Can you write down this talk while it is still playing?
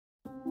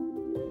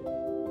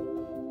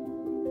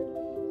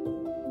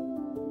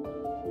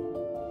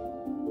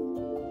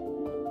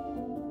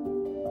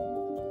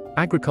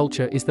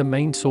Agriculture is the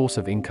main source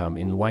of income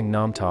in Luang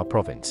Namtar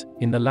province,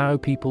 in the Lao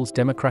People's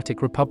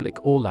Democratic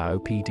Republic or Lao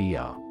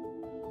PDR.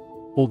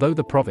 Although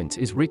the province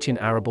is rich in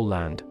arable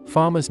land,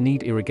 farmers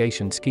need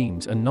irrigation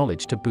schemes and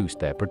knowledge to boost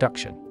their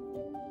production.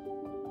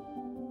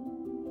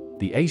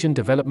 The Asian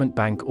Development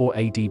Bank or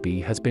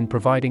ADB has been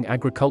providing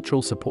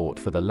agricultural support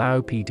for the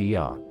Lao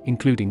PDR,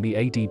 including the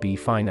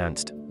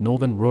ADB-financed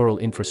Northern Rural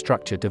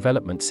Infrastructure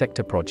Development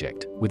Sector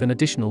project, with an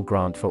additional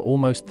grant for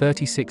almost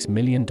 $36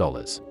 million.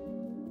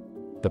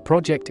 The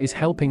project is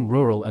helping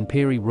rural and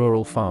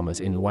peri-rural farmers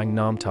in Luang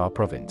Namtar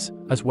province,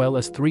 as well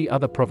as 3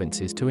 other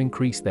provinces to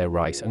increase their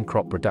rice and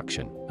crop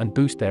production, and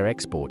boost their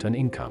export and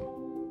income.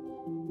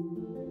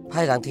 ภ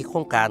ายหลังที่โคร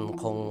งการ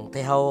ของ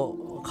ที่เขา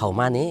เข้า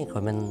มานี้ก็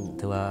มัน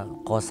ถือว่า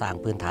ก่อสร้าง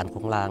พื้นฐานข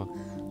องราง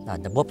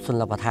ระบบช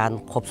ลประทาน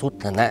ครบสุด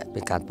นั่นแหละเป็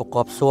นการประก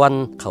อบส่วน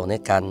เข้าใน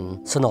การ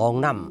สนอง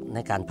น้ำใน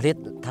การผลิต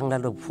ทั้งฤ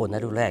ดูฝนและ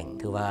ฤดูแล้ง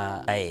ถือว่า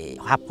ได้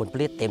รับผลผ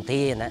ลิตเต็ม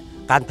ที่นะ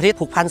การผลิต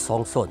ผูกพัน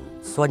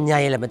2 ส่วนใหญ่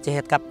แหละมันจะเ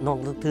ฮ็ดกับน้อง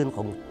ลงทุนข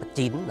อง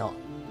จีนเนาะ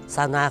ช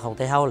าวนาของไ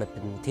ทเฮาเลยเป็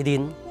นที่ดิ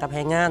นกับแร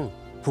งงาน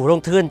ผู้ลง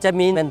ทุนจะ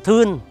มีเงินทุ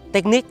นเท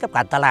คนิคกับก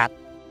ารตลาด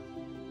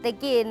ตะ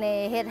กี้นี่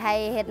เฮ็ดไร่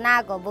เฮ็ดนา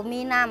ก็บ่มี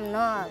น้ำเน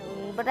าะ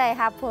บ่ได้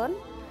รับผล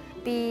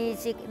ปี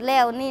สิแล้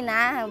วนี่น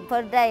ะเพิ่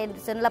นได้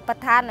ชลประ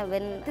ทานเป็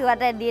นถือว่า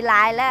ได้ดีหล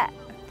ายแล้ว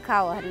เข้า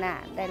หั่นน่ะ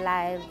ได้หลา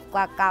ยก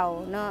ว่าเก่า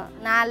เนาะ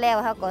นาแล้ว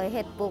เฮาก็เ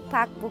ฮ็ดปลูก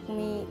ผักปลูก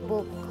มีปลู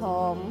กห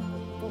อม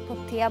ปลูกผั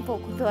กเทียมปลู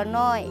กถั่ว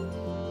น้อย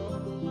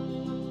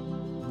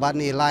บัด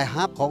นี้ราย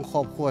รับของคร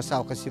อบครัวชา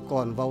วเกษตรก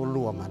รเว้าร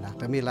วมนะแ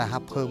ต่มีรายรั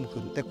บเพิ่ม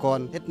ขึ้นแต่ก่อน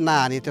เฮ็ดนา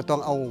นี่จะต้อ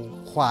งเอา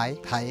ควาย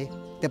ไถ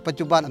แต่ปัจ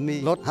จุบันมี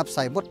รถรับใ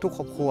ส่หมดทุกค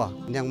รอบครัว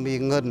ยังมี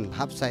เงิน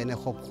รับใส่ใน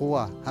ครอบครัว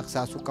รักษ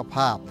าสุขภ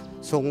าพ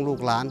ส่งลูก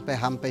หลานไป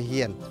ไปเ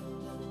รียน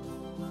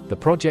The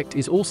project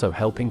is also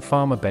helping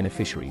farmer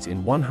beneficiaries in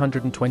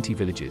 120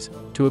 villages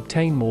to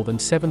obtain more than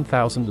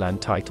 7,000 land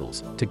titles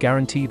to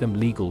guarantee them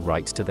legal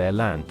rights to their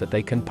land that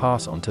they can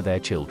pass on to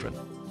their children.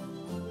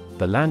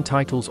 The land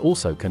titles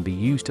also can be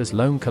used as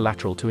loan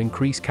collateral to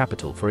increase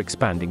capital for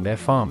expanding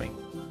their farming.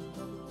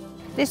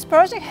 This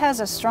project has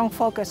a strong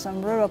focus on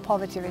rural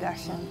poverty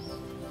reduction.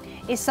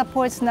 It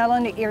supports not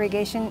only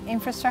irrigation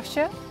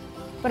infrastructure,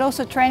 but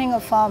also training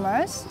of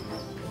farmers,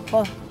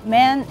 both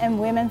men and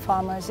women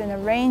farmers in a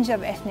range of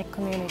ethnic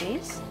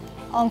communities,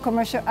 on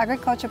commercial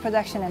agriculture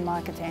production and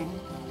marketing.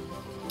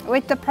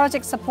 With the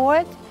project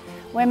support,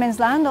 women's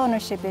land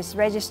ownership is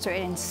registered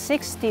in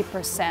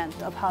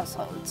 60% of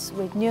households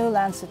with new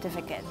land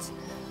certificates,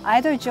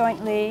 either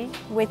jointly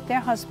with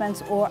their husbands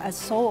or as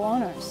sole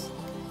owners.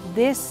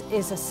 This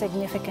is a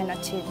significant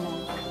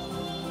achievement.